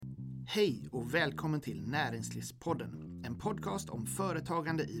Hej och välkommen till Näringslivspodden, en podcast om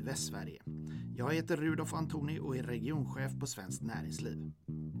företagande i Västsverige. Jag heter Rudolf Antoni och är regionchef på Svenskt Näringsliv.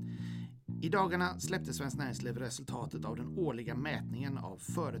 I dagarna släppte Svenskt Näringsliv resultatet av den årliga mätningen av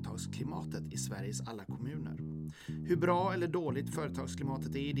företagsklimatet i Sveriges alla kommuner. Hur bra eller dåligt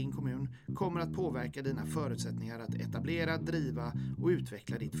företagsklimatet är i din kommun kommer att påverka dina förutsättningar att etablera, driva och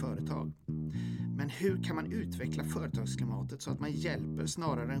utveckla ditt företag. Men hur kan man utveckla företagsklimatet så att man hjälper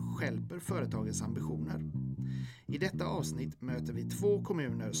snarare än stjälper företagens ambitioner? I detta avsnitt möter vi 2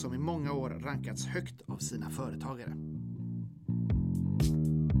 kommuner som i många år rankats högt av sina företagare.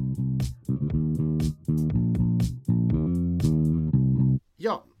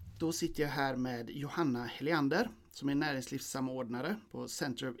 Ja, då sitter jag här med Johanna Heliander som är näringslivssamordnare på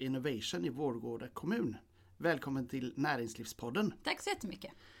Center of Innovation i Vårgårda kommun. Välkommen till Näringslivspodden. Tack så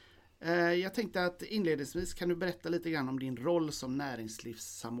jättemycket. Jag tänkte att inledningsvis kan du berätta lite grann om din roll som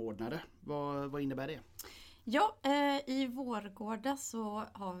näringslivssamordnare. Vad innebär det? Ja, i Vårgårda så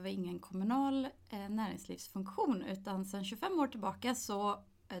har vi ingen kommunal näringslivsfunktion utan sedan 25 år tillbaka så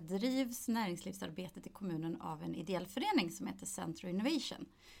drivs näringslivsarbetet i kommunen av en ideell förening som heter Center of Innovation.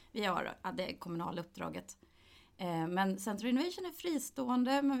 Vi har det kommunala uppdraget. Men Center of Innovation är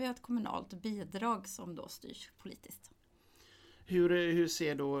fristående men vi har ett kommunalt bidrag som då styrs politiskt. Hur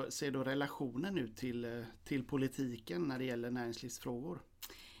ser då relationen ut till politiken när det gäller näringslivsfrågor?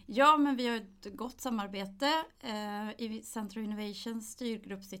 Ja, men vi har ett gott samarbete. I Center of Innovations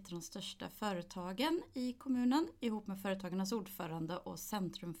styrgrupp sitter de största företagen i kommunen ihop med företagarnas ordförande och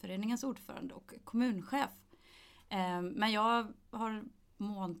Centrumföreningens ordförande och kommunchef. Men jag har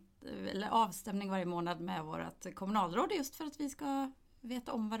avstämning varje månad med vårt kommunalråd just för att vi ska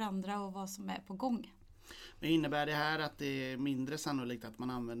veta om varandra och vad som är på gång. Men innebär det här att det är mindre sannolikt att man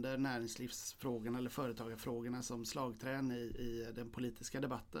använder näringslivsfrågorna eller företagarfrågorna som slagträn i den politiska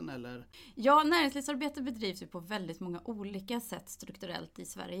debatten? Eller? Ja, näringslivsarbete bedrivs ju på väldigt många olika sätt strukturellt i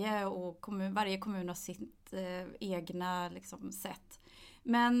Sverige och varje kommun har sitt egna sätt.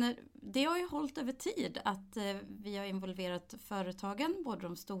 Men det har ju hållit över tid att vi har involverat företagen, både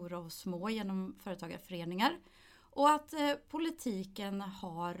de stora och små, genom företagarföreningar. Och att politiken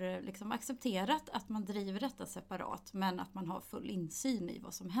har accepterat att man driver detta separat men att man har full insyn i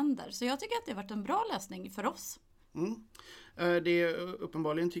vad som händer. Så jag tycker att det har varit en bra lösning för oss. Det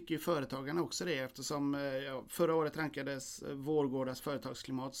uppenbarligen tycker ju företagarna också det eftersom förra året rankades Vårgårdas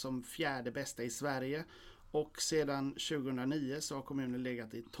företagsklimat som 4:e bästa i Sverige och sedan 2009 så har kommunen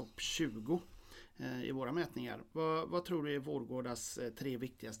legat i topp 20 i våra mätningar. Vad tror du är Vårgårdas 3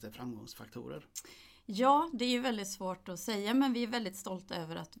 viktigaste framgångsfaktorer? Ja, det är ju väldigt svårt att säga men vi är väldigt stolta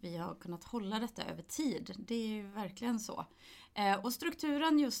över att vi har kunnat hålla detta över tid. Det är ju verkligen så. Och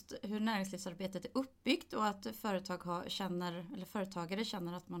strukturen, just hur näringslivsarbetet är uppbyggt och att företagare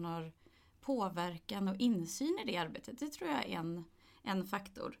känner att man har påverkan och insyn i det arbetet, det tror jag är en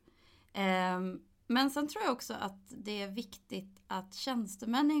faktor. Men sen tror jag också att det är viktigt att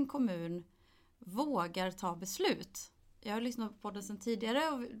tjänstemän i en kommun vågar ta beslut. Jag har lyssnat på det sedan tidigare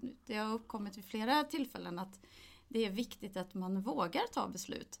och det har uppkommit vid flera tillfällen att det är viktigt att man vågar ta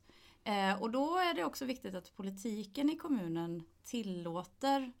beslut. Och då är det också viktigt att politiken i kommunen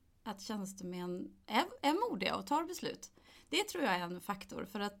tillåter att tjänstemän är modiga och tar beslut. Det tror jag är en faktor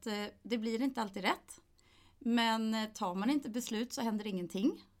för att det blir inte alltid rätt. Men tar man inte beslut så händer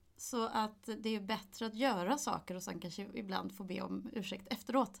ingenting. Så att det är bättre att göra saker och sen kanske ibland få be om ursäkt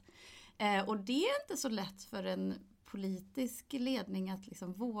efteråt. Och det är inte så lätt för en politisk ledning att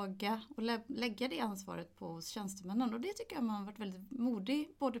våga och lägga det ansvaret på tjänstemännen. Och det tycker jag man har varit väldigt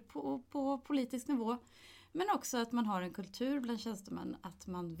modig både på politisk nivå men också att man har en kultur bland tjänstemän att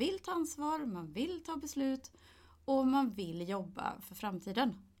man vill ta ansvar, man vill ta beslut och man vill jobba för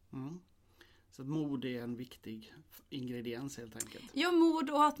framtiden. Så mod är en viktig ingrediens helt enkelt. Ja, mod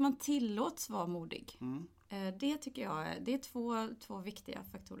och att man tillåts vara modig. Det tycker jag det är två viktiga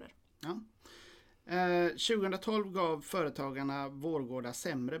faktorer. Ja. 2012 gav företagarna Vårgårda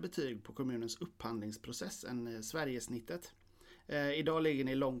sämre betyg på kommunens upphandlingsprocess än Sverigesnittet. Idag ligger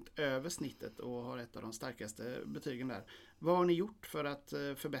ni långt över snittet och har ett av de starkaste betygen där. Vad har ni gjort för att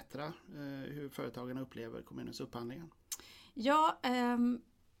förbättra hur företagarna upplever kommunens upphandlingar? Ja,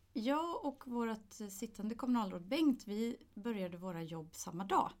 jag och vårt sittande kommunalråd Bengt, vi började våra jobb samma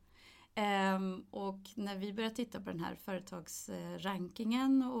dag. Och när vi började titta på den här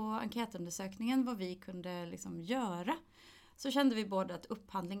företagsrankingen och enkätundersökningen vad vi kunde göra så kände vi både att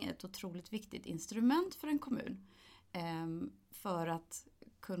upphandling är ett otroligt viktigt instrument för en kommun för att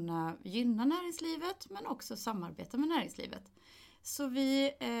kunna gynna näringslivet men också samarbeta med näringslivet. Så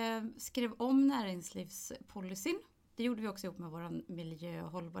vi skrev om näringslivspolicyn. Det det gjorde vi också ihop med vår miljö-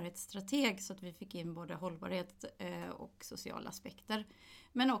 och hållbarhetsstrateg så att vi fick in både hållbarhet och sociala aspekter.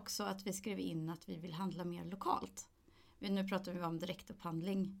 Men också att vi skrev in att vi vill handla mer lokalt. Nu pratar vi om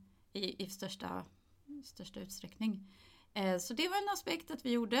direktupphandling i största utsträckning. Så det var en aspekt att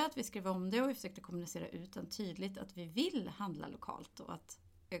vi gjorde, att vi skrev om det och vi försökte kommunicera ut den tydligt att vi vill handla lokalt och att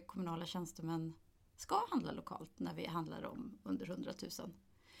kommunala tjänstemän ska handla lokalt när vi handlar om under 100 000.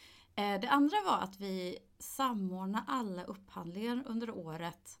 Det andra var att vi samordnar alla upphandlingar under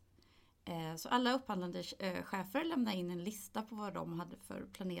året. Så alla upphandlande chefer lämnade in en lista på vad de hade för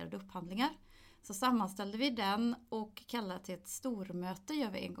planerade upphandlingar. Så sammanställde vi den och kallade till ett stormöte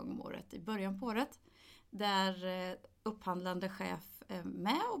gör vi en gång om året i början på året. Där upphandlande chef är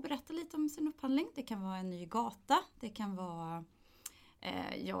med och berättar lite om sin upphandling. Det kan vara en ny gata, det kan vara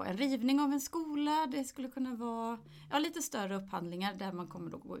en rivning av en skola. Det skulle kunna vara lite större upphandlingar där man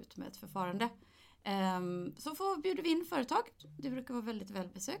kommer att gå ut med ett förfarande. Så bjuder vi in företag. Det brukar vara väldigt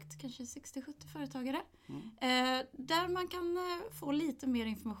välbesökt, kanske 60-70 företagare. Där man kan få lite mer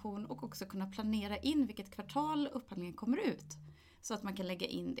information och också kunna planera in vilket kvartal upphandlingen kommer ut. Så att man kan lägga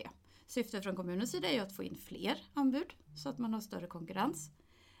in det. Syftet från kommunens sida är att få in fler anbud så att man har större konkurrens.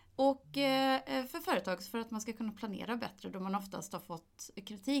 Och för företag för att man ska kunna planera bättre då man oftast har fått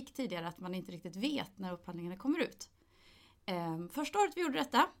kritik tidigare att man inte riktigt vet när upphandlingarna kommer ut. Första året vi gjorde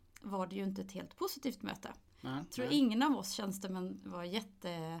detta var det ju inte ett helt positivt möte. Jag tror ingen av oss tjänstemän var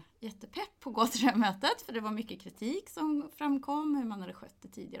jättepepp på att gå till det här mötet för det var mycket kritik som framkom hur man hade skött det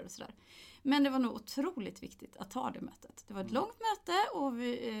tidigare och sådär. Men det var nog otroligt viktigt att ta det mötet. Det var ett långt möte och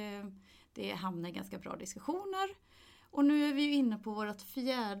det hamnade i ganska bra diskussioner. Och nu är vi ju inne på vårt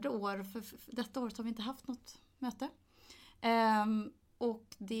 4:e år, för detta året har vi inte haft något möte.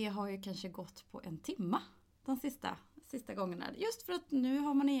 Och det har ju kanske gått på 1 timme de sista gångerna. Just för att nu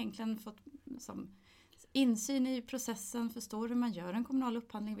har man egentligen fått insyn i processen, förstår hur man gör en kommunal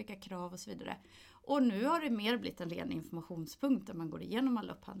upphandling, vilka krav och så vidare. Och nu har det mer blivit en ren informationspunkt där man går igenom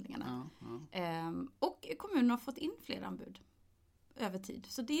alla upphandlingarna. Och kommunen har fått in fler anbud över tid.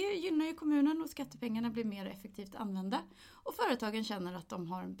 Så det gynnar ju kommunen och skattepengarna blir mer effektivt använda. Och företagen känner att de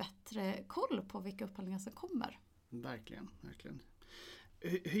har en bättre koll på vilka upphandlingar som kommer. Verkligen.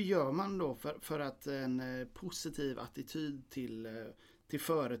 Hur gör man då för att en positiv attityd till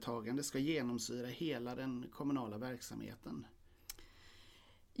företagande ska genomsyra hela den kommunala verksamheten?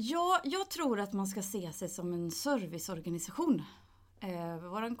 Ja, jag tror att man ska se sig som en serviceorganisation.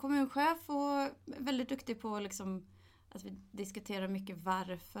 Vår kommunchef är väldigt duktig på att vi diskuterar mycket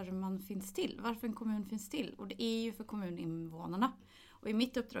varför man finns till. Varför en kommun finns till. Och det är ju för kommuninvånarna. Och i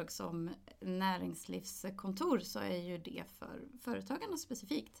mitt uppdrag som näringslivskontor så är ju det för företagarna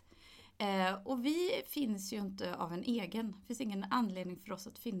specifikt. Och vi finns ju inte av en egen. Det finns ingen anledning för oss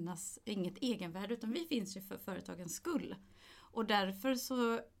att finnas, inget egenvärde. Utan vi finns ju för företagens skull. Och därför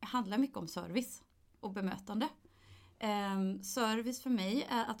så handlar mycket om service och bemötande. Service för mig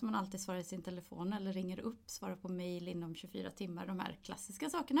är att man alltid svarar i sin telefon eller ringer upp, svarar på mejl inom 24 timmar, de här klassiska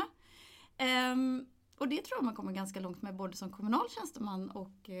sakerna. Och det tror jag man kommer ganska långt med både som kommunal tjänsteman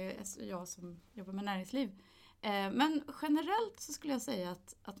och jag som jobbar med näringsliv. Men generellt så skulle jag säga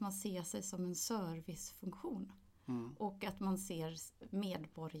att man ser sig som en servicefunktion. Och att man ser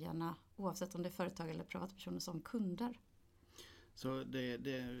medborgarna, oavsett om det är företag eller privatpersoner, som kunder. Så det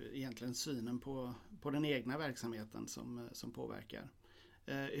är egentligen synen på den egna verksamheten som påverkar.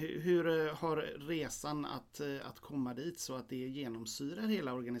 Hur har resan att komma dit så att det genomsyrar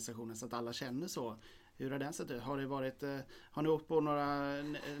hela organisationen så att alla känner så? Hur har den sett ut? Har ni åkt på några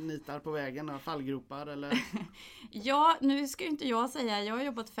nitar på vägen, några fallgropar? Eller? Ja, nu ska inte jag säga. Jag har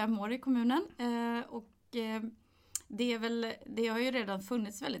jobbat 5 år i kommunen och det har ju redan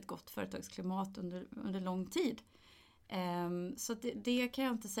funnits väldigt gott företagsklimat under lång tid. Så det kan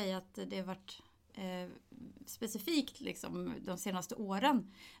jag inte säga att det har varit specifikt de senaste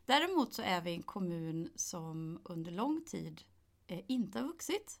åren. Däremot så är vi en kommun som under lång tid inte har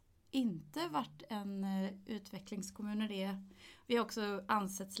vuxit. Inte varit en utvecklingskommun i det. Vi har också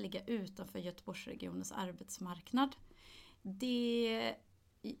ansetts ligga utanför Göteborgsregionens arbetsmarknad. Det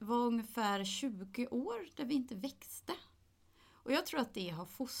var ungefär 20 år där vi inte växte. Och jag tror att det har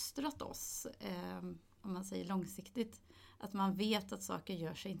fostrat oss, om man säger långsiktigt, att man vet att saker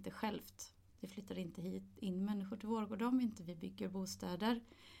gör sig inte självt. Det flyttar inte hit in människor till Vårgårda om inte vi bygger bostäder.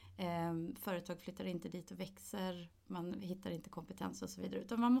 Företag flyttar inte dit och växer. Man hittar inte kompetens och så vidare.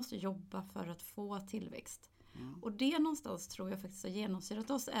 Utan man måste jobba för att få tillväxt. Och det någonstans tror jag faktiskt har genomsyrat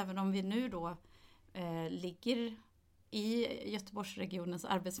oss. Även om vi nu då ligger i Göteborgsregionens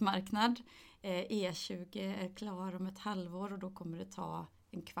arbetsmarknad. E20 är klar om ett halvår och då kommer det ta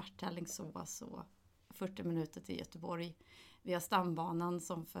en kvart till Alingsås och 40 minuter till Göteborg. Vi har stambanan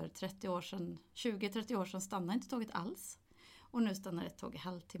som för 20-30 år sedan stannade inte tåget alls. Och nu stannar ett tåg i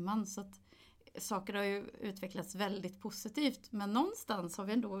halvtimman. Så att saker har ju utvecklats väldigt positivt. Men någonstans har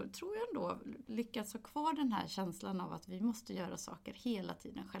vi ändå, tror jag ändå, lyckats ha kvar den här känslan av att vi måste göra saker hela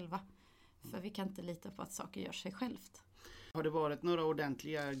tiden själva. För vi kan inte lita på att saker gör sig självt. Har det varit några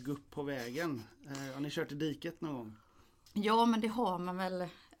ordentliga gupp på vägen? Har ni kört i diket någon gång? Ja, men det har man väl.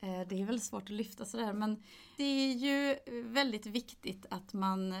 Det är väl svårt att lyfta sådär. Men det är ju väldigt viktigt att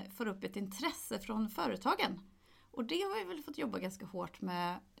man får upp ett intresse från företagen. Och det har vi väl fått jobba ganska hårt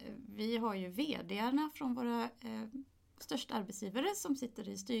med. Vi har ju vd:arna från våra största arbetsgivare som sitter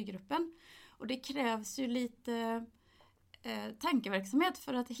i styrgruppen. Och det krävs ju lite tankeverksamhet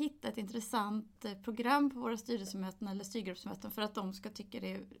för att hitta ett intressant program på våra styrelsemöten eller styrgruppsmöten för att de ska tycka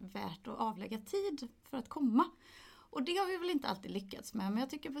det är värt att avlägga tid för att komma. Och det har vi väl inte alltid lyckats med, men jag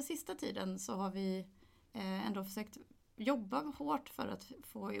tycker på sista tiden så har vi ändå försökt jobba hårt för att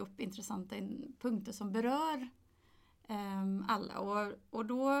få upp intressanta punkter som berör alla. Och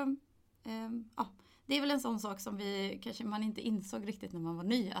då, det är väl en sån sak som man inte insåg riktigt när man var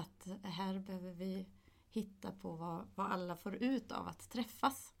ny, att här behöver vi hitta på vad alla får ut av att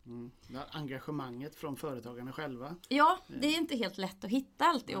träffas. Engagemanget från företagarna själva. Ja, det är inte helt lätt att hitta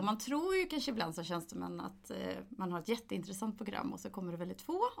alltid. Och man tror ju kanske ibland som tjänsteman att man har ett jätteintressant program och så kommer det väldigt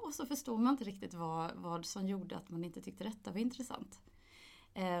få. Och så förstår man inte riktigt vad som gjorde att man inte tyckte detta var intressant.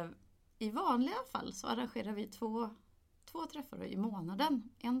 I vanliga fall så arrangerar vi två träffar i månaden.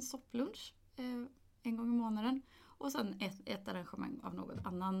 En sopplunch en gång i månaden. Och sen ett arrangemang av någon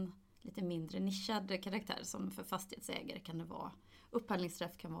annan lite mindre nischad karaktär, som för fastighetsägare kan det vara.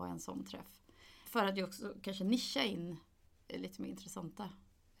 Upphandlingsträff kan vara en sån träff. För att ju också kanske nischa in lite mer intressanta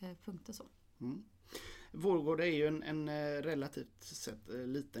punkter så. Vårgårda är ju en relativt sett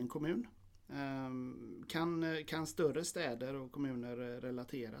liten kommun. Kan större städer och kommuner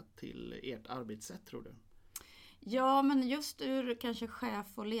relatera till ert arbetssätt, tror du? Ja, men just ur kanske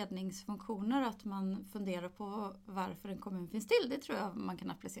chef- och ledningsfunktioner, att man funderar på varför en kommun finns till, det tror jag man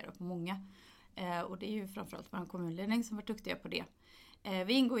kan applicera på många. Och det är ju framförallt vår kommunledning som varit duktiga på det.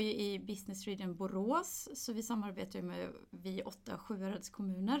 Vi ingår ju i Business Region Borås, så vi samarbetar ju med 8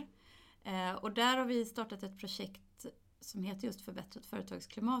 Sjuhäradskommuner. Och där har vi startat ett projekt som heter just förbättrat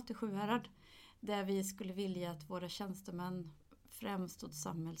företagsklimat i Sjuhärad. Där vi skulle vilja att våra tjänstemän, främst åt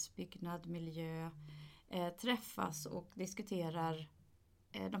samhällsbyggnad, miljö, träffas och diskuterar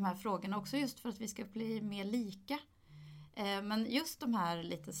de här frågorna också, just för att vi ska bli mer lika. Men just de här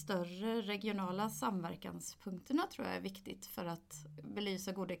lite större regionala samverkanspunkterna tror jag är viktigt för att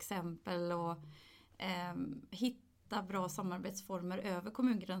belysa goda exempel och hitta bra samarbetsformer över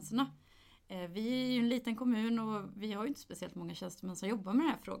kommungränserna. Vi är ju en liten kommun och vi har ju inte speciellt många tjänstemän som jobbar med de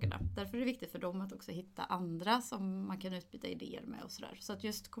här frågorna. Därför är det viktigt för dem att också hitta andra som man kan utbyta idéer med och sådär. Så att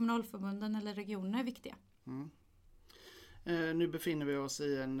just kommunalförbunden eller regionerna är viktiga. Nu befinner vi oss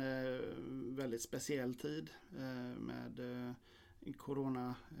i en väldigt speciell tid med en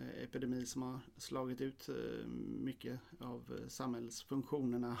coronaepidemi som har slagit ut mycket av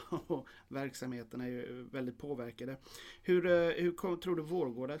samhällsfunktionerna, och verksamheterna är ju väldigt påverkade. Hur tror du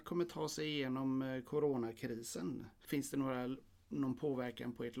Vårgårda kommer ta sig igenom coronakrisen? Finns det någon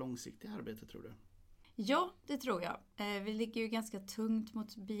påverkan på ert långsiktiga arbete, tror du? Ja, det tror jag. Vi ligger ju ganska tungt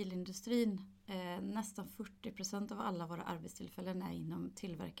mot bilindustrin. Nästan 40% av alla våra arbetstillfällen är inom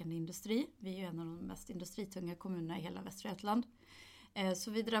tillverkande industri. Vi är ju en av de mest industritunga kommunerna i hela Västra Götaland.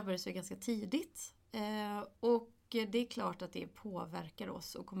 Så vi drabbades ju ganska tidigt. Och det är klart att det påverkar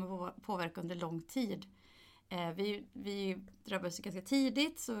oss och kommer att påverka under lång tid. Vi drabbades ju ganska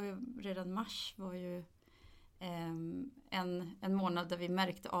tidigt, så redan mars var ju en månad där vi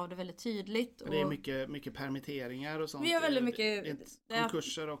märkte av det väldigt tydligt. Och det är mycket permitteringar och sånt. Vi har väldigt mycket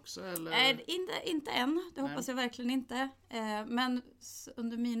konkurser också? Eller? Nej, inte än. Det hoppas jag verkligen inte. Men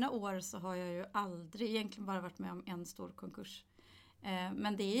under mina år så har jag ju aldrig egentligen bara varit med om en stor konkurs.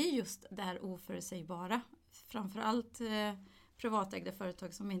 Men det är just det här oförutsägbara. Framförallt privatägda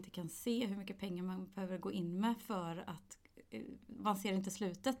företag som inte kan se hur mycket pengar man behöver gå in med för att man ser inte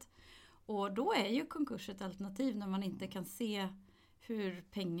slutet. Och då är ju konkurs ett alternativ när man inte kan se hur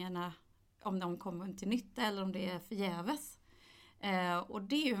pengarna, om de kommer till nytta eller om det är förgäves. Och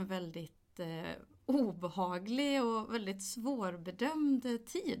det är ju en väldigt obehaglig och väldigt svårbedömd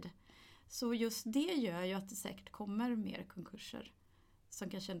tid. Så just det gör ju att det säkert kommer mer konkurser som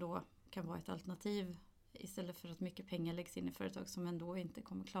kanske ändå kan vara ett alternativ istället för att mycket pengar läggs in i företag som ändå inte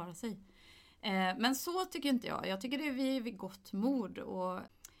kommer klara sig. Men så tycker inte jag. Jag tycker det är vid gott mod, och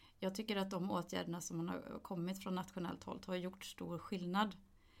jag tycker att de åtgärderna som har kommit från nationellt håll har gjort stor skillnad.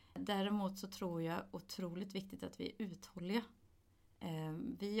 Däremot så tror jag otroligt viktigt att vi är uthålliga.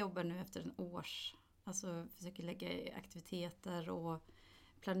 Vi jobbar nu efter alltså försöker lägga aktiviteter och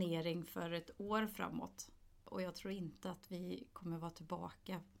planering för ett år framåt. Och jag tror inte att vi kommer vara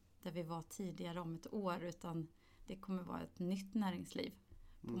tillbaka där vi var tidigare om ett år, utan det kommer vara ett nytt näringsliv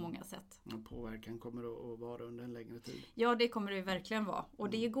på många sätt. Och påverkan kommer att vara under en längre tid. Ja, det kommer det verkligen vara. Och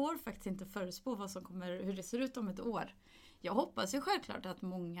det går faktiskt inte att förutspå hur det ser ut om ett år. Jag hoppas ju självklart att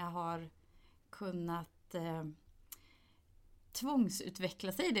många har kunnat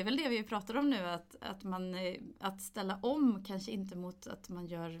tvångsutveckla sig. Det är väl det vi pratar om nu, att ställa om, kanske inte mot att man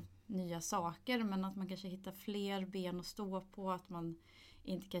gör nya saker, men att man kanske hittar fler ben att stå på, att man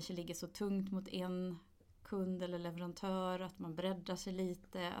inte kanske ligger så tungt mot en kund eller leverantör, att man breddar sig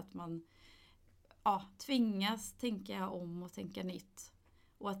lite, att man tvingas tänka om och tänka nytt,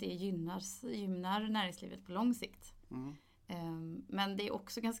 och att det gynnar näringslivet på lång sikt. Men det är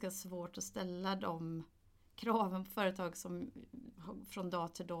också ganska svårt att ställa de kraven på företag som från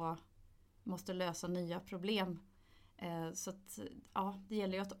dag till dag måste lösa nya problem. Så att, det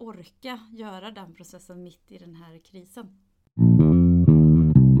gäller ju att orka göra den processen mitt i den här krisen.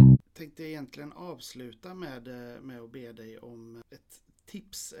 Jag tänkte egentligen avsluta med att be dig om ett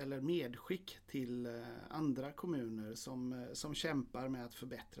tips eller medskick till andra kommuner som kämpar med att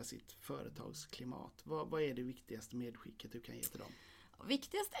förbättra sitt företagsklimat. Vad är det viktigaste medskicket du kan ge till dem?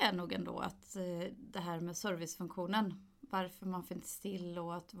 Viktigast är nog ändå att det här med servicefunktionen, varför man finns till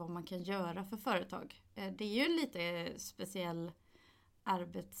och vad man kan göra för företag. Det är ju en lite speciell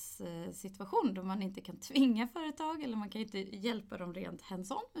arbetssituation då man inte kan tvinga företag, eller man kan inte hjälpa dem rent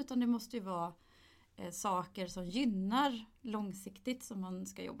hands-on, utan det måste ju vara saker som gynnar långsiktigt som man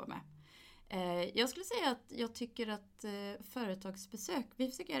ska jobba med. Jag skulle säga att jag tycker att företagsbesök, vi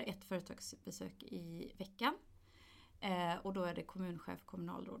försöker göra ett företagsbesök i veckan. Och då är det kommunchef,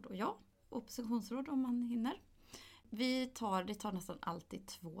 kommunalråd och jag, oppositionsråd om man hinner. Det tar nästan alltid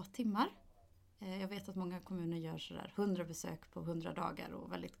 2 timmar. Jag vet att många kommuner gör sådär 100 besök på 100 dagar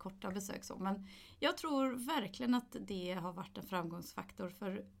och väldigt korta besök så. Men jag tror verkligen att det har varit en framgångsfaktor,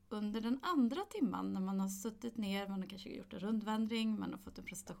 för under den andra timman när man har suttit ner, man har kanske gjort en rundvandring, man har fått en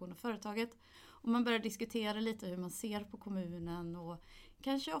presentation av företaget och man börjar diskutera lite hur man ser på kommunen och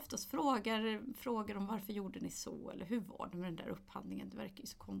kanske oftast frågar om varför gjorde ni så, eller hur var det med den där upphandlingen, det verkar ju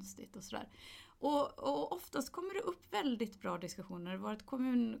så konstigt och sådär. Och oftast kommer det upp väldigt bra diskussioner. Vårt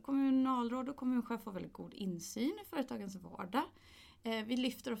kommunalråd och kommunchef har väldigt god insyn i företagens vardag. Vi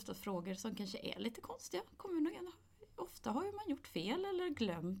lyfter ofta frågor som kanske är lite konstiga. Ofta har ju man gjort fel eller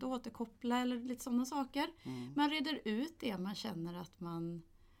glömt att återkoppla eller lite sådana saker. Man reder ut det man känner att man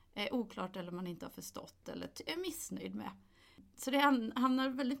är oklart eller man inte har förstått eller är missnöjd med. Så det hamnar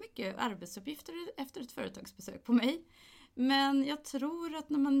väldigt mycket arbetsuppgifter efter ett företagsbesök på mig. Men jag tror att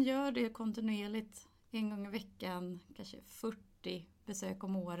när man gör det kontinuerligt en gång i veckan, kanske 40 besök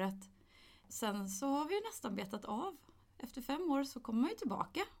om året, sen så har vi nästan betat av. Efter 5 år så kommer man ju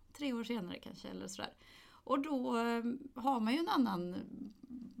tillbaka, 3 år senare kanske eller sådär. Och då har man ju en annan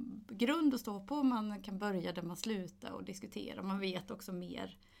grund att stå på. Man kan börja där man slutar och diskutera. Man vet också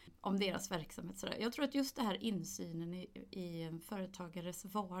mer om deras verksamhet. Sådär. Jag tror att just det här insynen i en företagares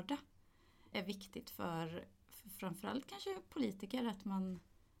vardag är viktigt för framförallt kanske politiker, att man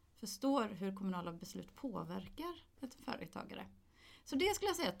förstår hur kommunala beslut påverkar ett företagare. Så det skulle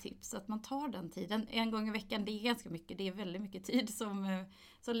jag säga ett tips, att man tar den tiden. En gång i veckan, det är ganska mycket, det är väldigt mycket tid som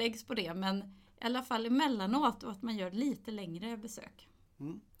läggs på det. Men i alla fall emellanåt, och att man gör lite längre besök.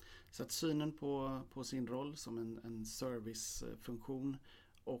 Så att synen på sin roll som en servicefunktion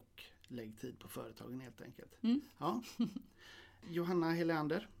och lägg tid på företagen helt enkelt. Ja. Johanna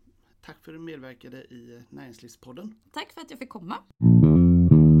Helander, tack för att du medverkade i Näringslivspodden. Tack för att jag fick komma.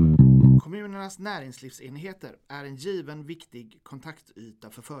 Kommunernas näringslivsenheter är en given viktig kontaktyta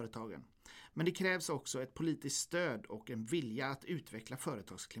för företagen. Men det krävs också ett politiskt stöd och en vilja att utveckla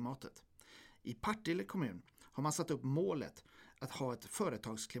företagsklimatet. I Partille kommun har man satt upp målet att ha ett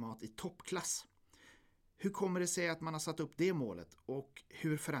företagsklimat i toppklass. Hur kommer det sig att man har satt upp det målet och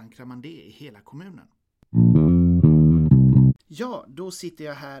hur förankrar man det i hela kommunen? Ja, då sitter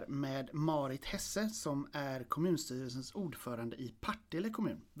jag här med Marit Hesse som är kommunstyrelsens ordförande i Partille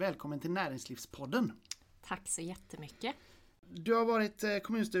kommun. Välkommen till Näringslivspodden. Tack så jättemycket. Du har varit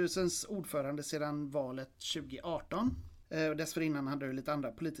kommunstyrelsens ordförande sedan valet 2018. Dessförinnan hade du lite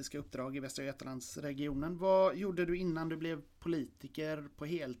andra politiska uppdrag i Västra Götalandsregionen. Vad gjorde du innan du blev politiker på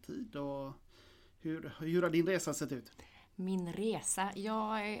heltid och hur har din resa sett ut? Min resa,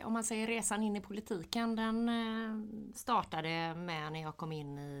 om man säger resan in i politiken, den startade med när jag kom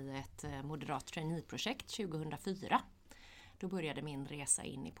in i ett moderat traineeprojekt 2004. Då började min resa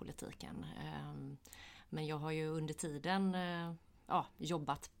in i politiken. Men jag har ju under tiden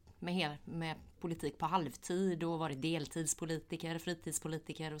jobbat med politik på halvtid och varit deltidspolitiker,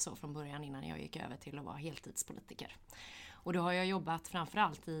 fritidspolitiker och så från början innan jag gick över till att vara heltidspolitiker. Och då har jag jobbat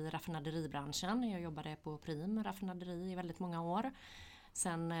framförallt i raffinaderibranschen. Jag jobbade på Prim raffinaderi i väldigt många år.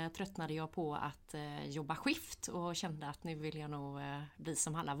 Sen tröttnade jag på att jobba skift och kände att nu vill jag nog bli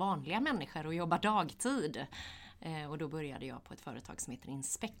som alla vanliga människor och jobba dagtid. Och då började jag på ett företag som heter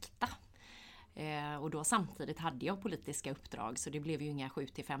Inspekta. Och då samtidigt hade jag politiska uppdrag så det blev ju inga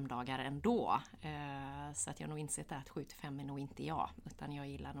 7-5 dagar ändå. Så att jag nog insett att 7-5 är nog inte jag, utan jag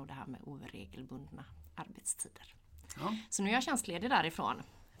gillar nog det här med oregelbundna arbetstider. Ja. Så nu är jag tjänstledig därifrån,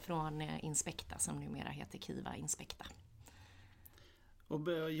 från Inspekta som numera heter Kiva Inspekta.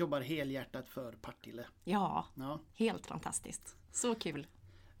 Och jobbar helhjärtat för Partille. Ja, helt fantastiskt. Så kul.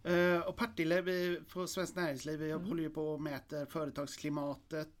 Och Partille, vi på Svenskt Näringsliv, vi håller ju på och mäter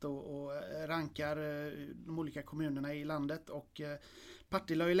företagsklimatet och rankar de olika kommunerna i landet. Och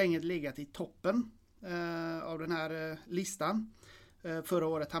Partille har ju länge legat i toppen av den här listan. Förra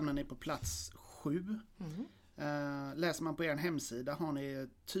året hamnade ni på plats 7. Läser man på er hemsida har ni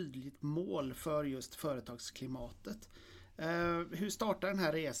ett tydligt mål för just företagsklimatet. Hur startar den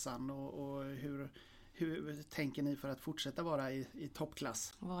här resan och hur tänker ni för att fortsätta vara i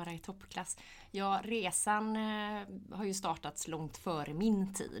toppklass? Vara i toppklass. Ja, resan har ju startats långt före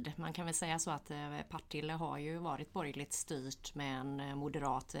min tid. Man kan väl säga så att Partille har ju varit borgerligt styrt med en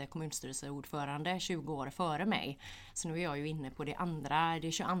moderat kommunstyrelseordförande 20 år före mig. Så nu är jag ju inne på det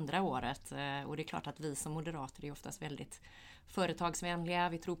 22 året och det är klart att vi som moderater är oftast väldigt företagsvänliga,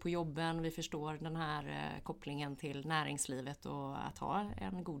 vi tror på jobben, vi förstår den här kopplingen till näringslivet och att ha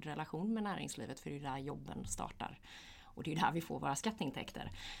en god relation med näringslivet för det är där jobben startar. Och det är där vi får våra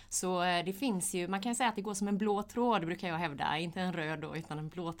skatteintäkter. Så det finns ju, man kan säga att det går som en blå tråd brukar jag hävda, inte en röd då, utan en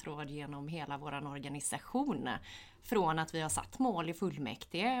blå tråd genom hela våran organisation. Från att vi har satt mål i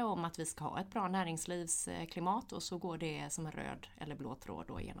fullmäktige om att vi ska ha ett bra näringslivsklimat och så går det som en röd eller blå tråd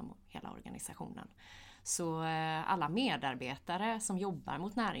då genom hela organisationen. Så alla medarbetare som jobbar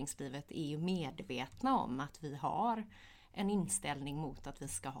mot näringslivet är ju medvetna om att vi har en inställning mot att vi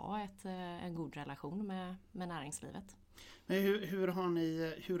ska ha en god relation med näringslivet. Men hur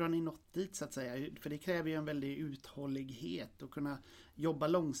har ni nått dit så att säga? För det kräver ju en väldig uthållighet att kunna jobba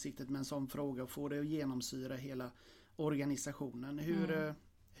långsiktigt med en sån fråga och få det att genomsyra hela organisationen.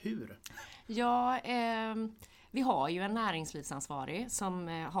 Hur? Ja, vi har ju en näringslivsansvarig som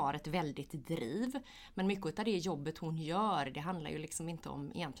har ett väldigt driv. Men mycket av det jobbet hon gör, det handlar ju liksom inte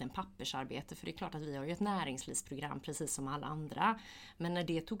om egentligen pappersarbete. För det är klart att vi har ju ett näringslivsprogram precis som alla andra. Men när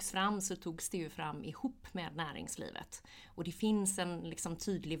det togs fram så togs det ju fram ihop med näringslivet. Och det finns en liksom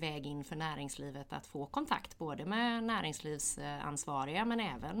tydlig väg in för näringslivet att få kontakt både med näringslivsansvariga men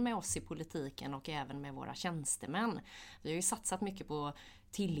även med oss i politiken och även med våra tjänstemän. Vi har ju satsat mycket på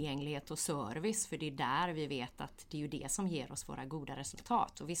tillgänglighet och service för det är där vi vet att det är ju det som ger oss våra goda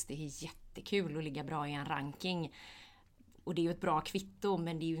resultat. Och visst, det är jättekul att ligga bra i en ranking och det är ju ett bra kvitto,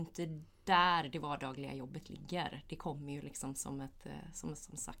 men det är ju inte där det vardagliga jobbet ligger. Det kommer ju liksom som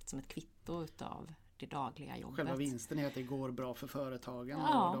ett kvitto utav det dagliga jobbet. Själva vinsten är att det går bra för företagen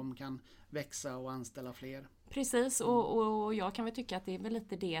och de kan växa och anställa fler. Precis, och jag kan väl tycka att det är väl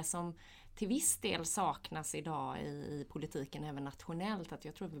lite det som till viss del saknas idag i politiken även nationellt. Att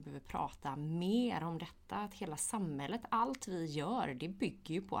jag tror att vi behöver prata mer om detta. Att hela samhället, allt vi gör, det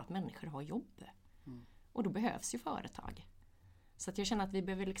bygger ju på att människor har jobb. Och då behövs ju företag. Så att jag känner att vi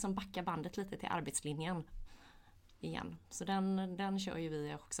behöver liksom backa bandet lite till arbetslinjen igen. Så den kör ju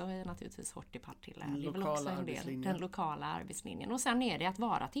vi också naturligtvis hårt i Partille. Det är väl också en del, den lokala arbetslinjen. Och sen är det att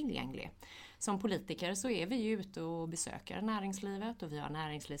vara tillgänglig. Som politiker så är vi ju ute och besöker näringslivet och vi har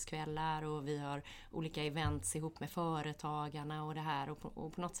näringslivskvällar och vi har olika events ihop med företagarna och det här.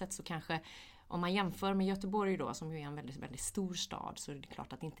 Och på något sätt så kanske, om man jämför med Göteborg då som ju är en väldigt, väldigt stor stad, så är det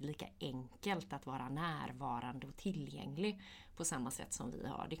klart att det inte är lika enkelt att vara närvarande och tillgänglig på samma sätt som vi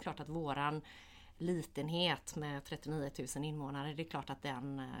har. Det är klart att våran litenhet med 39 000 invånare, det är klart att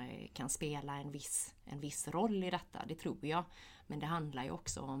den kan spela en viss roll i detta, det tror jag. Men det handlar ju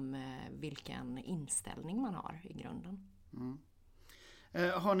också om vilken inställning man har i grunden.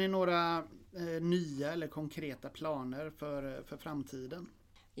 Har ni några nya eller konkreta planer för framtiden?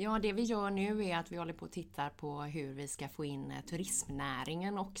 Ja, det vi gör nu är att vi håller på att titta på hur vi ska få in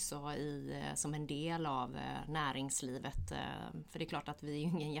turismnäringen också som en del av näringslivet. För det är klart att vi är ju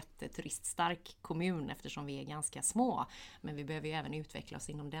ingen jätteturiststark kommun eftersom vi är ganska små. Men vi behöver ju även utveckla oss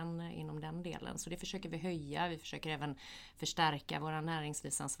inom den delen. Så det försöker vi höja. Vi försöker även förstärka våra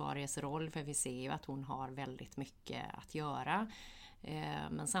näringslivsansvarigas roll, för vi ser ju att hon har väldigt mycket att göra.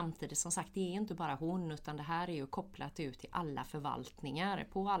 Men samtidigt, som sagt, det är inte bara hon, utan det här är ju kopplat ut till alla förvaltningar.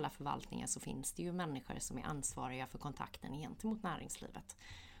 På alla förvaltningar så finns det ju människor som är ansvariga för kontakten gentemot näringslivet.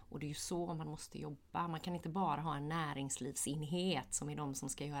 Och det är ju så man måste jobba. Man kan inte bara ha en näringslivsenhet som är de som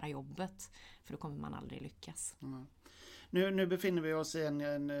ska göra jobbet, för då kommer man aldrig lyckas. Mm. Nu befinner vi oss i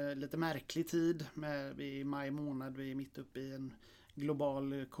en lite märklig tid. Vi är i maj månad, vi är mitt uppe i en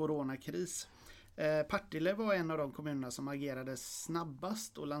global coronakris. Partille var en av de kommunerna som agerade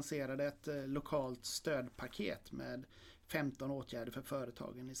snabbast och lanserade ett lokalt stödpaket med 15 åtgärder för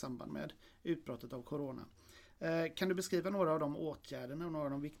företagen i samband med utbrottet av corona. Kan du beskriva några av de åtgärderna och några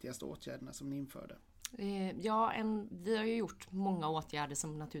av de viktigaste åtgärderna som ni införde? Ja, vi har ju gjort många åtgärder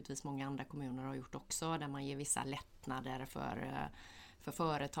som naturligtvis många andra kommuner har gjort också, där man ger vissa lättnader för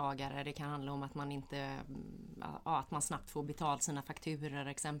företagare. Det kan handla om att att man snabbt får betalt sina fakturer,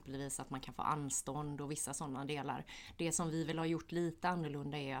 exempelvis att man kan få anstånd och vissa sådana delar. Det som vi vill ha gjort lite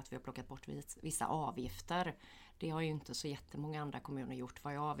annorlunda är att vi har plockat bort vissa avgifter. Det har ju inte så jättemånga andra kommuner gjort,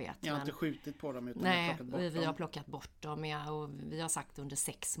 vad jag vet. Jag har inte skjutit på dem, utan nej, plockat bort dem. Vi har plockat bort dem, och vi har sagt under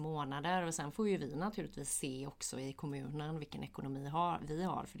 6 månader, och sen får ju vi naturligtvis se också i kommunen vilken ekonomi vi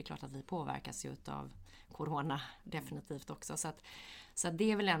har, för det är klart att vi påverkas ju av corona definitivt också, så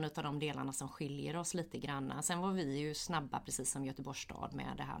det är väl en av de delarna som skiljer oss lite grann. Sen var vi ju snabba, precis som Göteborgs stad,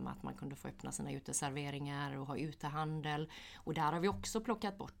 med det här med att man kunde få öppna sina uteserveringar och ha utehandel, och där har vi också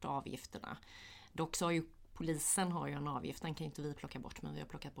plockat bort avgifterna. Dock så har ju polisen har ju en avgift, den kan inte vi plocka bort, men vi har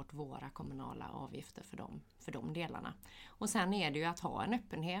plockat bort våra kommunala avgifter för de delarna. Och sen är det ju att ha en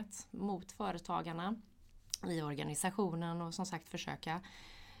öppenhet mot företagarna i organisationen, och som sagt försöka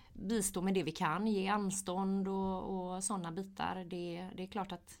bistå med det vi kan, ge anstånd och sådana bitar. Det är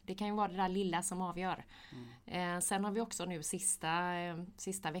klart att det kan ju vara det där lilla som avgör. Sen har vi också nu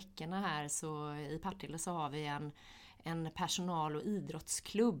sista veckorna här, så i Partille så har vi en personal- och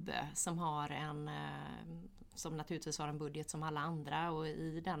idrottsklubb som naturligtvis har en budget som alla andra, och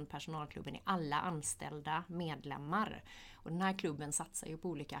i den personalklubben är alla anställda medlemmar. Och den här klubben satsar ju på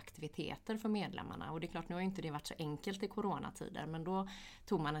olika aktiviteter för medlemmarna, och det är klart, nu har inte det varit så enkelt i coronatider, men då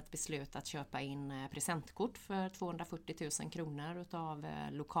tog man ett beslut att köpa in presentkort för 240 000 kronor utav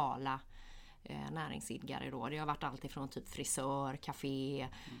lokala näringsidgare då. Det har varit allt ifrån typ frisör, café,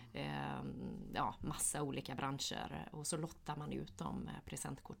 massa olika branscher, och så lottar man ut de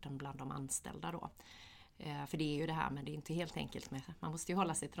presentkorten bland de anställda då. För det är ju det här, men det är inte helt enkelt man måste ju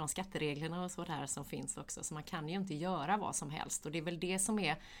hålla sig till de skattereglerna och så där som finns också, så man kan ju inte göra vad som helst, och det är väl det som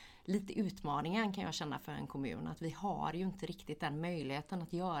är lite utmaningen, kan jag känna, för en kommun, att vi har ju inte riktigt den möjligheten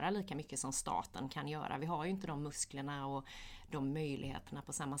att göra lika mycket som staten kan göra. Vi har ju inte de musklerna och de möjligheterna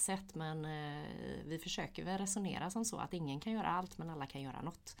på samma sätt, men vi försöker väl resonera som så att ingen kan göra allt, men alla kan göra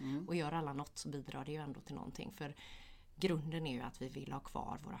något. Och gör alla något så bidrar det ju ändå till någonting, för grunden är ju att vi vill ha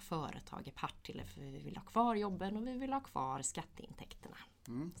kvar våra företag i Partille, för vi vill ha kvar jobben och vi vill ha kvar skatteintäkterna.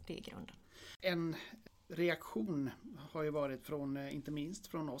 Det är grunden. En reaktion har ju varit inte minst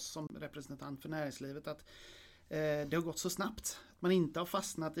från oss som representant för näringslivet, att det har gått så snabbt. Man inte har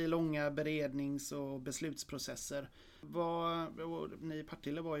fastnat i långa berednings- och beslutsprocesser. Ni i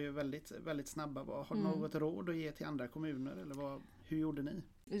Partille var ju väldigt, väldigt snabba. Har du något råd att ge till andra kommuner, eller hur gjorde ni?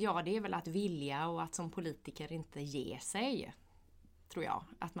 Ja, det är väl att vilja, och att som politiker inte ge sig, tror jag.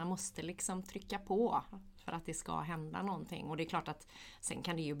 Att man måste liksom trycka på för att det ska hända någonting. Och det är klart att sen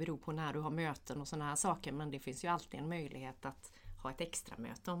kan det ju bero på när du har möten och sådana här saker, men det finns ju alltid en möjlighet att ha ett extra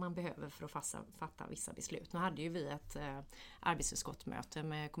möte om man behöver för att fatta vissa beslut. Nu hade ju vi ett arbetsutskottsmöte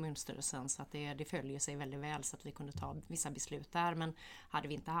med kommunstyrelsen, så att det följer sig väldigt väl, så att vi kunde ta vissa beslut där. Men hade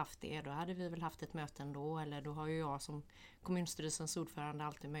vi inte haft det, då hade vi väl haft ett möte ändå, eller då har ju jag som kommunstyrelsens ordförande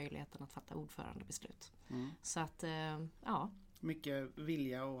alltid möjligheten att fatta ordförandebeslut. Så att, mycket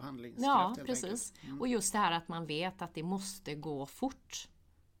vilja och handlingskraft. Ja, precis. Och just det här att man vet att det måste gå fort.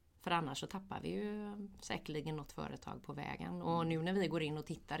 För annars så tappar vi ju säkerligen något företag på vägen. Och nu när vi går in och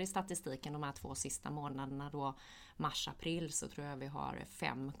tittar i statistiken de här 2 sista månaderna, då mars-april, så tror jag vi har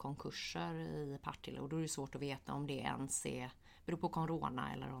 5 konkurser i Partille. Och då är det svårt att veta om det ens beror på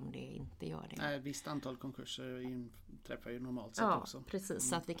corona eller om det inte gör det. Nej, visst antal konkurser träffar ju normalt sett också. Ja, precis.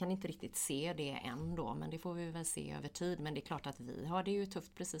 Så att vi kan inte riktigt se det än då, men det får vi väl se över tid. Men det är klart att vi har det ju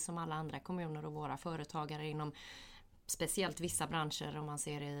tufft, precis som alla andra kommuner och våra företagare inom speciellt vissa branscher, om man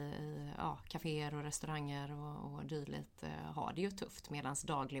ser i kaféer och restauranger och dylikt, har det ju tufft, medan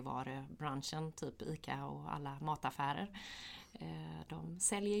dagligvarubranschen, typ ICA och alla mataffärer, de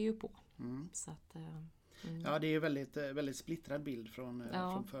säljer ju på. Så att, Ja, det är ju väldigt splittrad bild från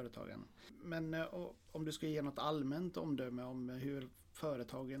företagen. Men om du ska ge något allmänt omdöme om hur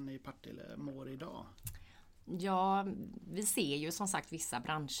företagen i Partille mår idag? Ja, vi ser ju som sagt vissa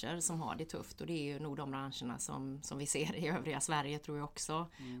branscher som har det tufft, och det är ju nog de branscherna som vi ser i övriga Sverige, tror jag också.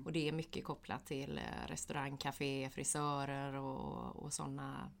 Och det är mycket kopplat till restaurang, café, frisörer och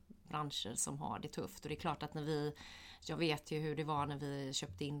sådana branscher som har det tufft. Och det är klart att jag vet ju hur det var när vi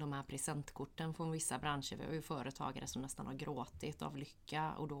köpte in de här presentkorten från vissa branscher. Vi har ju företagare som nästan har gråtit av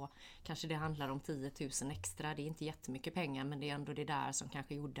lycka, och då kanske det handlar om 10 000 extra. Det är inte jättemycket pengar, men det är ändå det där som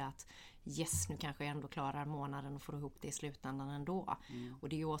kanske gjorde att nu kanske jag ändå klarar månaden och får ihop det i slutändan ändå. Och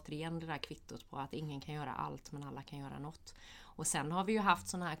det är ju återigen det där kvittot på att ingen kan göra allt, men alla kan göra något. Och sen har vi ju haft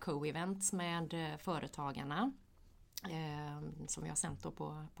sådana här co-events med företagarna. Som vi har sänt då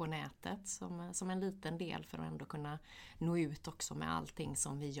på nätet som en liten del för att ändå kunna nå ut också med allting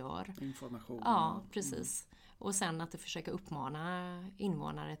som vi gör. Information. Ja, precis. Och sen att försöka uppmana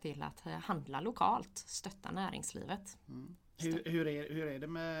invånare till att handla lokalt, stötta näringslivet. Hur är det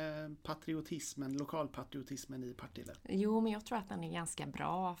med lokalpatriotismen i Partille? Jo, men jag tror att den är ganska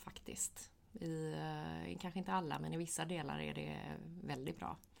bra faktiskt. Kanske inte alla, men i vissa delar är det väldigt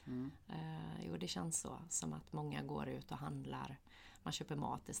bra. Det känns så, som att många går ut och handlar. Man köper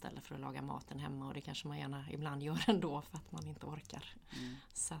mat istället för att laga maten hemma, och det kanske man gärna ibland gör ändå för att man inte orkar.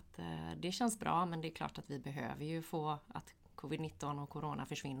 Så att det känns bra, men det är klart att vi behöver ju få att covid-19 och corona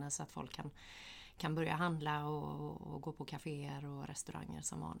försvinner så att folk kan börja handla och gå på kaféer och restauranger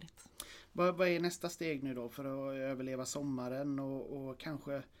som vanligt. Vad är nästa steg nu då för att överleva sommaren och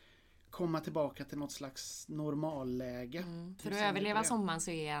kanske komma tillbaka till något slags normalläge? För att överleva sommaren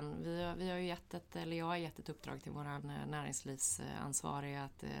så jag har gett ett uppdrag till våran näringslivsansvarig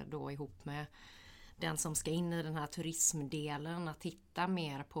att då ihop med den som ska in i den här turismdelen att titta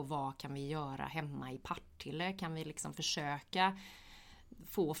mer på vad kan vi göra hemma i Partille. Kan vi liksom försöka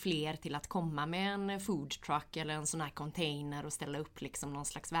få fler till att komma med en food truck eller en sån här container och ställa upp liksom någon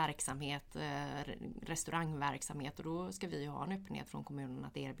slags verksamhet, restaurangverksamhet, och då ska vi ha en öppenhet från kommunen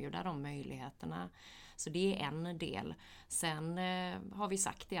att erbjuda de möjligheterna. Så det är en del. Sen har vi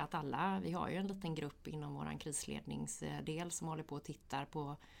sagt det att vi har ju en liten grupp inom våran krisledningsdel som håller på och tittar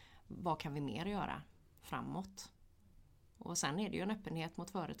på vad kan vi mer göra framåt. Och sen är det ju en öppenhet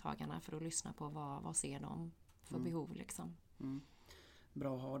mot företagarna för att lyssna på vad ser de för behov liksom.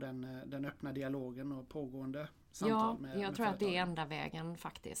 Bra att ha den öppna dialogen och pågående samtal med jag tror företagen. att det är enda vägen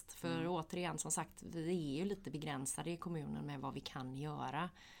faktiskt. För återigen, som sagt, vi är ju lite begränsade i kommunen med vad vi kan göra.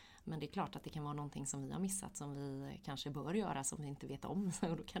 Men det är klart att det kan vara någonting som vi har missat som vi kanske bör göra som vi inte vet om.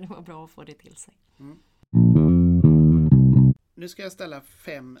 Så då kan det vara bra att få det till sig. Nu ska jag ställa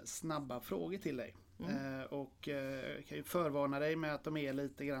 5 snabba frågor till dig. Och jag kan ju förvarna dig med att de är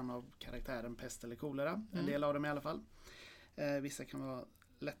lite grann av karaktären pest eller kolera. En del av dem i alla fall. Vissa kan vara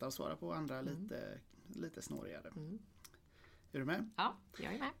lätta att svara på, andra lite snårigare. Är du med? Ja,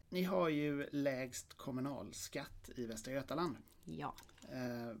 jag är med. Ni har ju lägst kommunalskatt i Västra Götaland. Ja.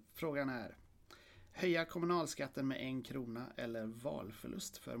 Frågan är: höja kommunalskatten med 1 krona eller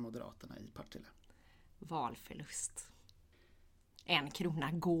valförlust för Moderaterna i Partille? Valförlust. 1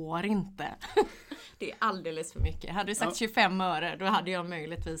 krona går inte. Det är alldeles för mycket. Hade du sagt 25 öre, då hade jag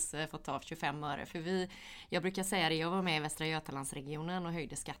möjligtvis fått ta 25 öre. För jag brukar säga det, jag var med i Västra Götalandsregionen och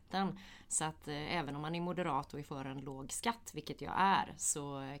höjde skatten. Så att även om man är moderat och är för en låg skatt, vilket jag är,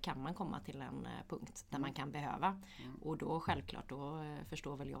 så kan man komma till en punkt där man kan behöva. Och då självklart, då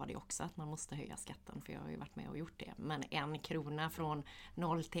förstår väl jag det också att man måste höja skatten, för jag har ju varit med och gjort det. Men 1 krona från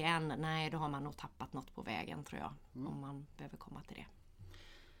 0 till 1, nej, då har man nog tappat något på vägen, tror jag. Om man behöver komma till det.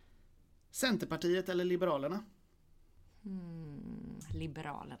 Centerpartiet eller Liberalerna?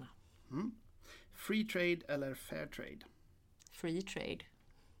 Liberalerna. Free trade eller fair trade? Free trade.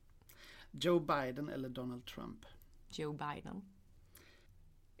 Joe Biden eller Donald Trump? Joe Biden.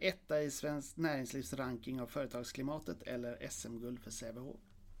 Etta i svensk näringslivsranking av företagsklimatet eller SM-guld för Sävehof?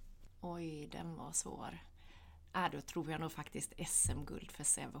 Oj, den var svår. Då tror jag nog faktiskt SM-guld för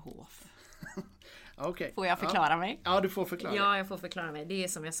Sävehof. Okay. Får jag förklara mig? Ja, du får förklara. Ja, jag får förklara mig. Det är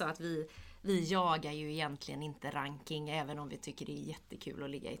som jag sa, att vi jagar ju egentligen inte ranking, även om vi tycker det är jättekul att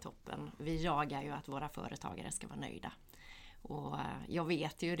ligga i toppen. Vi jagar ju att våra företagare ska vara nöjda. Och jag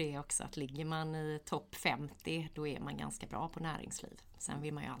vet ju det också, att ligger man i topp 50, då är man ganska bra på näringsliv. Sen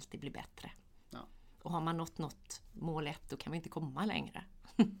vill man ju alltid bli bättre. Ja. Och har man nått mål 1, då kan vi inte komma längre.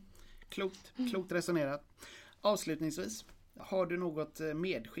 Klokt resonerat. Avslutningsvis, har du något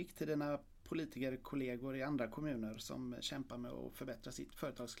medskick till dina politikerkollegor i andra kommuner som kämpar med att förbättra sitt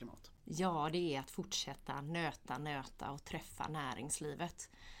företagsklimat? Ja, det är att fortsätta nöta och träffa näringslivet.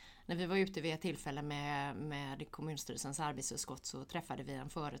 När vi var ute vid ett tillfälle med kommunstyrelsens arbetsutskott så träffade vi en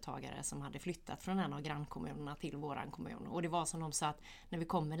företagare som hade flyttat från en av grannkommunerna till våran kommun. Och det var som de sa att när vi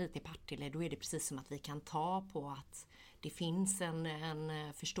kommer hit till Partille då är det precis som att vi kan ta på att det finns en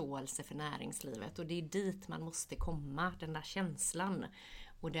förståelse för näringslivet. Och det är dit man måste komma, den där känslan.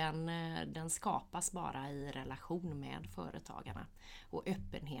 Och den skapas bara i relation med företagarna. Och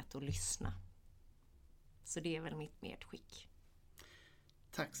öppenhet och lyssna. Så det är väl mitt medskick.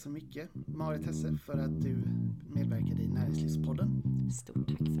 Tack så mycket Marit Hesse för att du medverkade i Näringslivspodden. Stort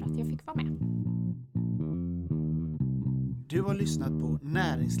tack för att jag fick vara med. Du har lyssnat på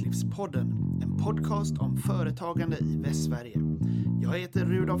Näringslivspodden, en podcast om företagande i Västsverige. Jag heter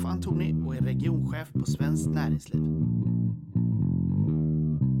Rudolf Antoni och är regionchef på Svenskt Näringsliv.